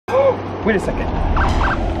Wait a second.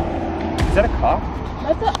 Is that a cop?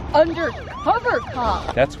 That's an undercover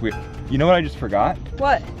cop. That's weird. You know what I just forgot?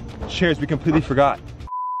 What? Shares, we completely forgot.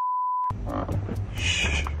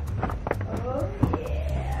 Shh. Oh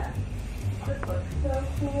yeah. This looks so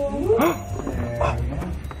cool.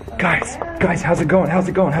 Guys, how's it going? How's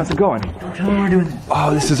it going? How's it going? Don't tell me we're doing this.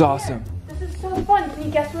 Oh, this is awesome. This is so fun. Can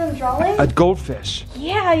you guess what I'm drawing? A goldfish.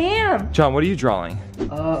 Yeah, I am. John, what are you drawing?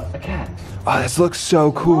 A cat. Oh, this looks so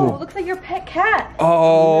Oh, cool. it looks like your pet cat.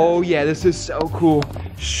 Oh, yeah, this is so cool.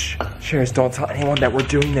 Shh, Shares, don't tell anyone that we're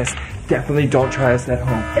doing this. Definitely don't try this at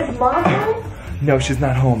home. Is Mom home? No, she's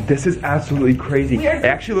not home. This is absolutely crazy. It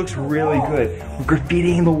actually looks really good. We're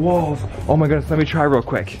graffitiing the walls. Oh my goodness, let me try real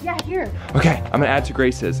quick. Yeah, here. Okay, I'm gonna add to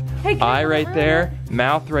Grace's. Hey, eye right there,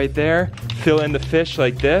 mouth right there. Fill in the fish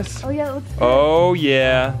like this. Oh yeah, that looks good. Oh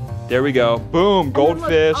yeah, there we go. Boom, And then look,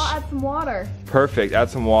 goldfish. I'll add some water. Perfect, add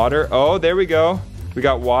some water. Oh, there we go. We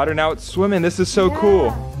got water, now it's swimming. This is so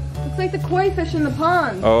cool. Looks like the koi fish in the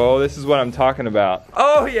pond. Oh, this is what I'm talking about.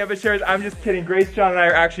 Oh yeah, but Shares, I'm just kidding. Grace, John, and I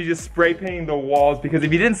are actually just spray painting the walls because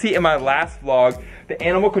if you didn't see in my last vlog, the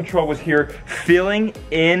animal control was here filling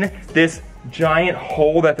in this giant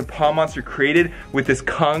hole that the pond monster created with this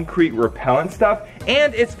concrete repellent stuff,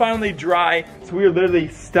 and it's finally dry, so we are literally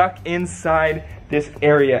stuck inside this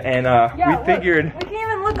area, and we figured we can't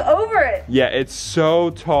even look over it. Yeah, it's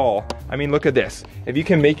so tall. I mean, look at this. If you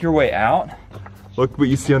can make your way out, look what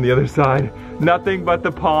you see on the other side. Nothing but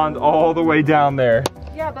the pond all the way down there.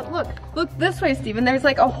 Yeah, but look this way, Steven. There's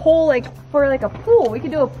like a hole like for like a pool. We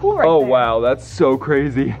could do a pool right there. Oh wow, that's so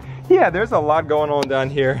crazy. Yeah, there's a lot going on down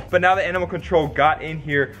here. But now that animal control got in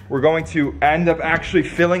here, we're going to end up actually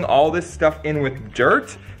filling all this stuff in with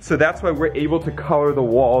dirt. So that's why we're able to color the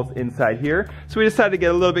walls inside here. So we decided to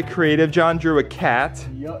get a little bit creative. John drew a cat.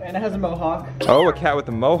 Yep, and it has a mohawk. Oh, a cat with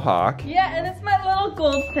a mohawk. Yeah, and it's my little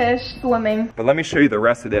goldfish swimming. But let me show you the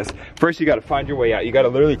rest of this. First, you gotta find your way out. You gotta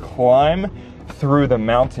literally climb through the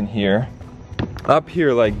mountain here, up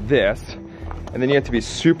here like this. And then you have to be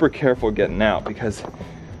super careful getting out because,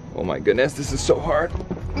 oh my goodness, this is so hard.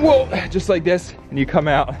 Whoa, just like this, and you come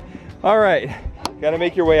out. All right, gotta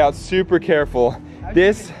make your way out super careful.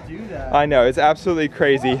 This, I know, it's absolutely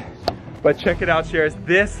crazy. But check it out, Shares.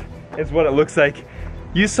 This is what it looks like.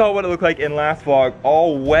 You saw what it looked like in last vlog,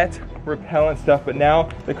 all wet repellent stuff, but now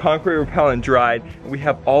the concrete repellent dried. And we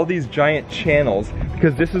have all these giant channels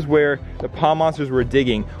because this is where the pond monsters were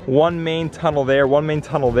digging. One main tunnel there, one main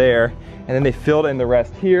tunnel there, and then they filled in the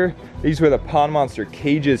rest here. These were the pond monster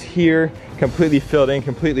cages here, completely filled in,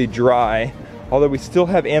 completely dry. Although we still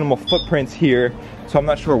have animal footprints here, so I'm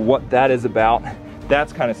not sure what that is about.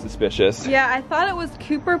 That's kind of suspicious. Yeah, I thought it was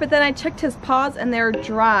Cooper, but then I checked his paws and they're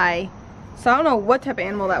dry. So I don't know what type of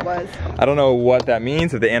animal that was. I don't know what that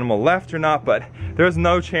means, if the animal left or not, but there's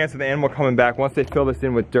no chance of the animal coming back. Once they fill this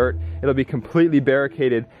in with dirt, it'll be completely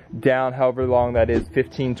barricaded down however long that is,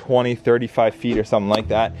 15, 20, 35 feet or something like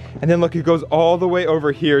that. And then look, it goes all the way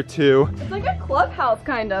over here too. It's like a clubhouse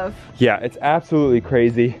kind of. Yeah, it's absolutely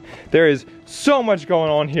crazy. There is so much going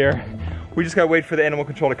on here. We just gotta wait for the animal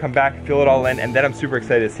control to come back, fill it all in, and then I'm super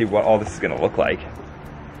excited to see what all this is gonna look like.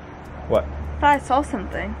 What? I thought I saw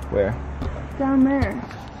something. Where? Down there.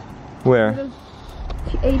 Where?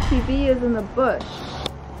 The ATV is in the bush.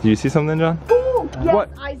 Do you see something, John? Ooh, yes,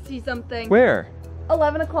 What? I see something. Where?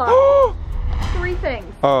 11 o'clock. 3 things.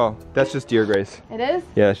 Oh, that's just deer, Grace. It is?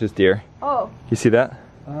 Yeah, that's just deer. Oh. You see that?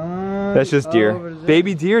 That's just deer.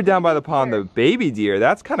 Baby deer down by the pond, though. Baby deer,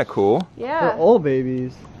 that's kind of cool. Yeah. They're old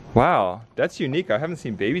babies. Wow, that's unique. I haven't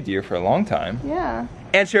seen baby deer for a long time. Yeah.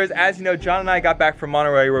 And Shares, as you know, John and I got back from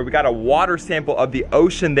Monterey where we got a water sample of the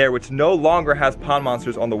ocean there, which no longer has pond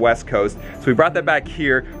monsters on the west coast. So we brought that back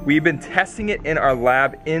here. We've been testing it in our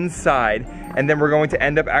lab inside, and then we're going to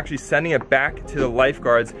end up actually sending it back to the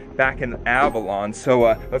lifeguards back in Avalon. So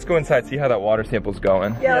let's go inside, see how that water sample's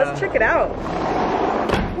going. Yeah, let's check it out.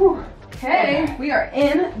 Whew. Okay, we are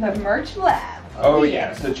in the merch lab. Oh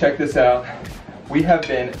yeah, so check this out. We have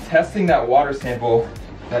been testing that water sample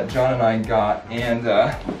that John and I got, and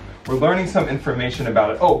we're learning some information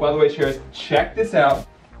about it. Oh, by the way, Shares, check this out.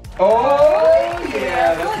 Oh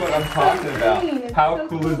yeah, that's what I'm talking about. How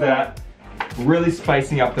cool is that? Really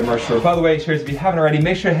spicing up the merch store. By the way, Shares, if you haven't already,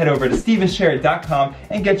 make sure to head over to stevenshare.com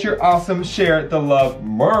and get your awesome Share the Love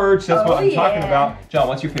merch. That's what I'm talking about. John,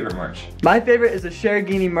 what's your favorite merch? My favorite is the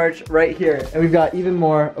Sharerghini merch right here, and we've got even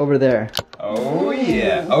more over there. Oh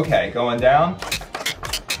yeah. Okay, going down.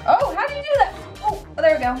 Oh, how do you do that? Oh,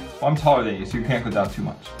 there we go. Well, I'm taller than you, so you can't go down too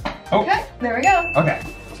much. Oh. Okay, there we go. Okay,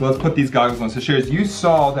 so let's put these goggles on. So Shares, you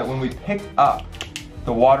saw that when we picked up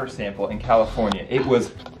the water sample in California, it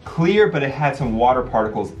was clear, but it had some water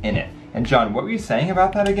particles in it. And John, what were you saying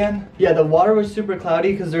about that again? Yeah, the water was super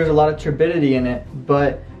cloudy because there's a lot of turbidity in it,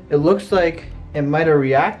 but it looks like it might have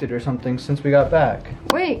reacted or something since we got back.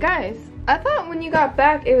 Wait, guys. I thought when you got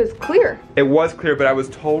back it was clear. It was clear, but I was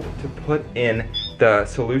told to put in the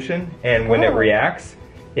solution, and when it reacts,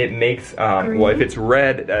 it makes, well, if it's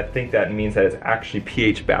red, I think that means that it's actually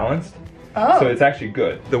pH balanced. Oh. So it's actually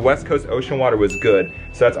good. The West Coast ocean water was good,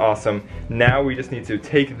 so that's awesome. Now we just need to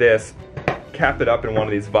take this, cap it up in one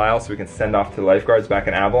of these vials so we can send off to the lifeguards back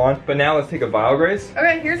in Avalon. But now let's take a vial, Grace.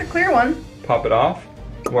 Okay, here's a clear one. Pop it off.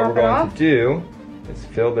 What we're going to do is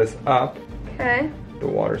fill this up. Okay. The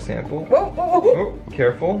water sample. Whoa, whoa, whoa. Oh,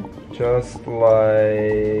 careful. Just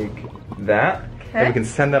like that. And we can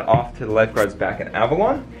send that off to the lifeguards back in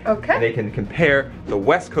Avalon. Okay. And they can compare the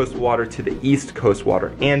West Coast water to the East Coast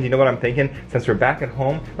water. And you know what I'm thinking? Since we're back at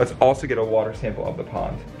home, let's also get a water sample of the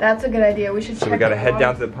pond. That's a good idea. We should check. So we gotta head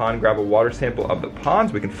down to the pond, grab a water sample of the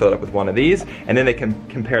ponds. We can fill it up with one of these. And then they can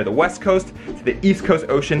compare the West Coast to the East Coast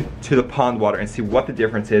ocean to the pond water and see what the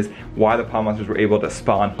difference is, why the pond monsters were able to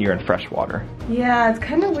spawn here in fresh water. Yeah, it's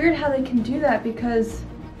kind of weird how they can do that because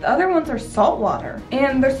the other ones are saltwater.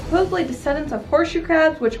 And they're supposedly descendants of horseshoe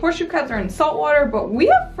crabs, which horseshoe crabs are in saltwater, but we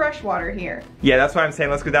have fresh water here. Yeah, that's why I'm saying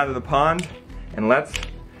let's go down to the pond and let's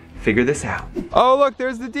figure this out. Oh, look,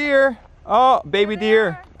 there's the deer. Oh, baby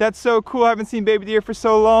deer. That's so cool. I haven't seen baby deer for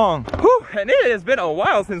so long. Whew, and it has been a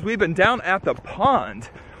while since we've been down at the pond.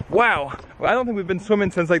 Wow. Well, I don't think we've been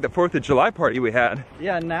swimming since like the 4th of July party we had.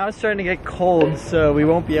 Yeah, now it's starting to get cold, so we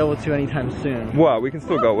won't be able to anytime soon. Well, we can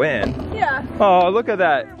still go in. Yeah. Oh, look at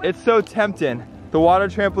that. It's so tempting. The water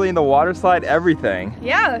trampoline, the water slide, everything.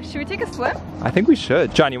 Yeah, should we take a swim? I think we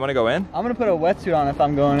should. John, you want to go in? I'm gonna put a wetsuit on if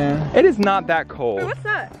I'm going in. It is not that cold. Wait, what's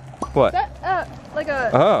that? What? Is that, like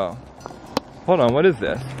a... Oh. Hold on, what is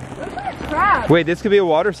this? Looks like a crab. Wait, this could be a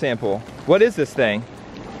water sample. What is this thing?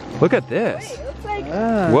 Look at this. Wait, it looks like...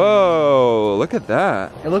 Whoa, look at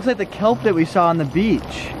that. It looks like the kelp that we saw on the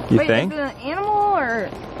beach. You Wait, think? is it an animal or...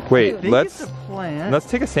 Wait, I think let's it's a plant. let's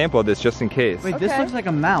take a sample of this just in case. Wait, this Okay. looks like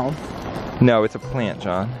a mouth. No, it's a plant,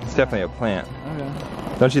 John. It's definitely a plant.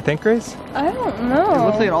 Okay. Don't you think, Grace? I don't know. It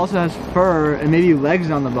looks like it also has fur and maybe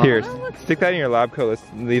legs on the bottom. Here, stick that in your lab coat. Let's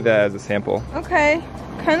leave that as a sample. Okay.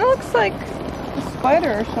 Kind of looks like a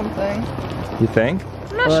spider or something. You think?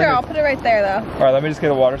 I'm not Well, sure. I- I'll put it right there though. All right, let me just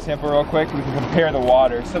get a water sample real quick. We can compare the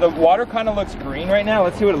water. So the water kind of looks green right now.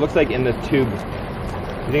 Let's see what it looks like in the tube.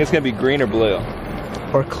 You think it's gonna be green or blue?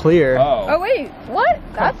 Or clear. Oh wait, what?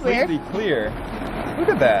 That's completely weird. clear. Look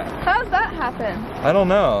at that. How does that happen? I don't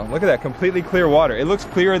know. Look at that, completely clear water. It looks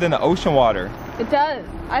clearer than the ocean water. It does.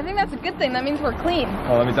 I think that's a good thing. That means we're clean.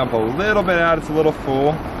 Oh, let me dump a little bit out. It's a little full.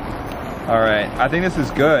 All right, I think this is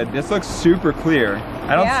good. This looks super clear.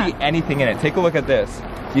 I don't Yeah. see anything in it. Take a look at this.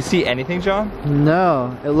 You see anything, John?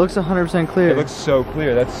 No, it looks 100% clear. It looks so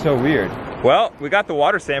clear. That's so weird. Well, we got the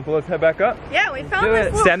water sample. Let's head back up. Yeah, we found Do this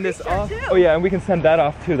it. little Send this creature, off. too. Oh yeah, and we can send that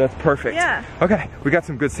off too. That's perfect. Yeah. Okay, we got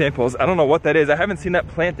some good samples. I don't know what that is. I haven't seen that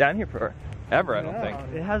plant down here forever, I don't think.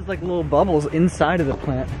 It has like little bubbles inside of the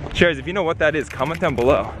plant. Sharers, if you know what that is, comment down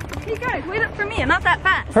below. Hey guys, wait up for me. I'm not that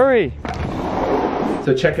fast. Hurry.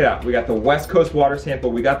 So check it out. We got the West Coast water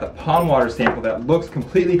sample. We got the pond water sample that looks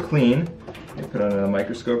completely clean. Let me put it under the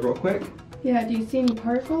microscope real quick. Yeah, do you see any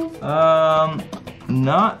particles?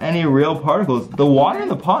 Not any real particles. The water in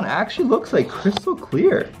the pond actually looks like crystal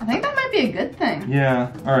clear. I think that might be a good thing.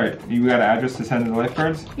 Yeah, all right. You got an address to send to the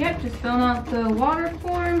lifeguards? Yep, just filling out the water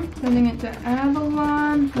form, sending it to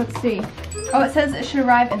Avalon. Let's see. Oh, it says it should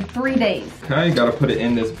arrive in 3 days. Okay, you gotta put it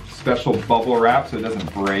in this special bubble wrap so it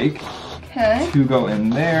doesn't break. Okay. 2 go in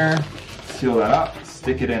there, seal that up,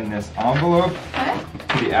 stick it in this envelope Okay.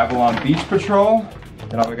 to the Avalon Beach Patrol.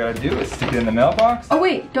 Then all we gotta do is stick it in the mailbox. Oh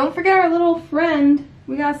wait, don't forget our little friend.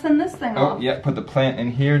 We gotta send this thing Oh, off. yeah, put the plant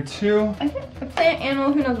in here too. I think a plant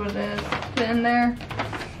animal, who knows what it is. Put it in there.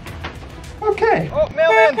 Okay. Oh,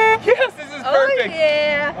 mailman! Yes, this is perfect! Oh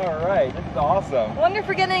yeah. All right, this is awesome. I wonder if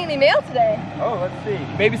we're getting any mail today. Oh, let's see.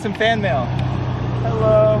 Maybe some fan mail.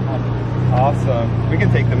 Hello. Awesome. We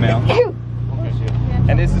can take the mail. Ew.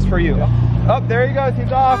 And this is for you. Oh, there you go.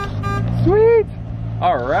 He's off. Sweet.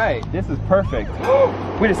 All right. This is perfect.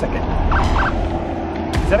 Wait a second.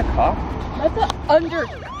 Is that a cop? That's an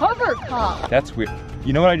undercover cop. That's weird.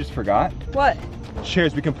 You know what I just forgot? What?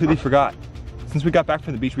 Shares, we completely forgot. Since we got back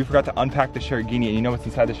from the beach, we forgot to unpack the Sharerghini. And you know what's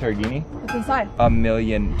inside the Sharerghini? What's inside? $1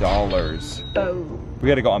 million. Oh. We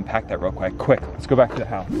gotta go unpack that real quick. Quick, let's go back to the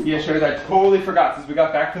house. Yeah, Sharers, I totally forgot. Since we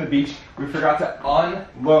got back from the beach, we forgot to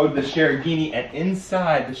unload the Sharerghini, and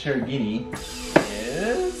inside the Sharerghini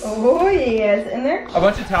is Oh yes, in there? a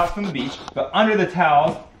bunch of towels from the beach, but under the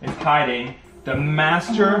towels is hiding the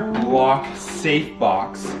Master Lock Safe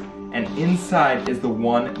Box, and inside is the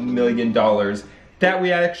 $1 million that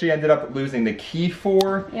we actually ended up losing the key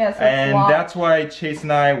for. Yes, and that's why Chase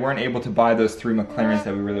and I weren't able to buy those 3 McLarens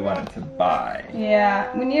that we really wanted to buy.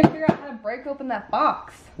 Yeah, we need to figure out how to break open that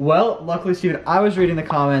box. Well, luckily, Steven, I was reading the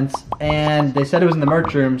comments, and they said it was in the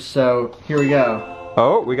merch room, so here we go.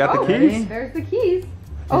 Oh, we got the keys. There's the keys.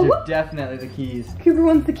 These are definitely the keys. Cooper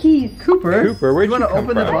wants the keys. Cooper, where'd you want to come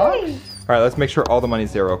open the from? box? All right, let's make sure all the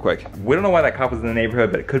money's there real quick. We don't know why that cop was in the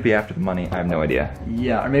neighborhood, but it could be after the money. I have no idea.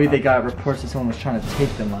 Yeah, or maybe they got reports that someone was trying to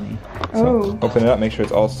take the money. So open it up, make sure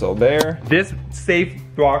it's all still there. This safe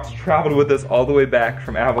box traveled with us all the way back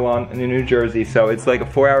from Avalon in New Jersey, so it's like a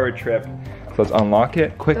 4-hour trip. So let's unlock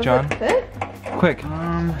it. Quick, John. Does it fit? Quick,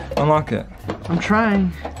 unlock it. I'm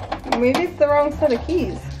trying. Maybe it's the wrong set of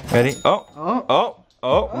keys. Ready?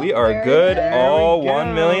 We are good. All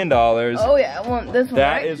 $1 million. Oh yeah, I want this one.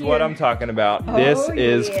 That is what I'm talking about. This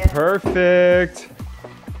is perfect.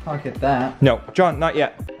 I'll get that. No, John, not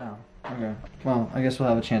yet. Oh, okay. Well, I guess we'll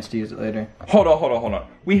have a chance to use it later. Hold on.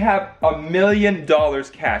 We have $1 million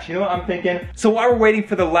cash. You know what I'm thinking? So while we're waiting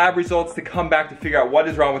for the lab results to come back to figure out what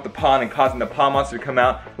is wrong with the pond and causing the pond monster to come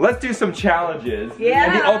out, let's do some challenges. Yeah.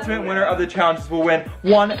 And the ultimate winner of the challenges will win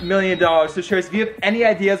 $1 million. So Sharers, if you have any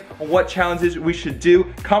ideas on what challenges we should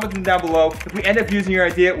do, comment them down below. If we end up using your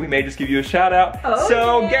idea, we may just give you a shout out.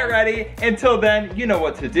 So get ready. Until then, you know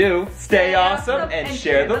what to do. Stay awesome and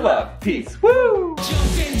share the love. Peace. Woo!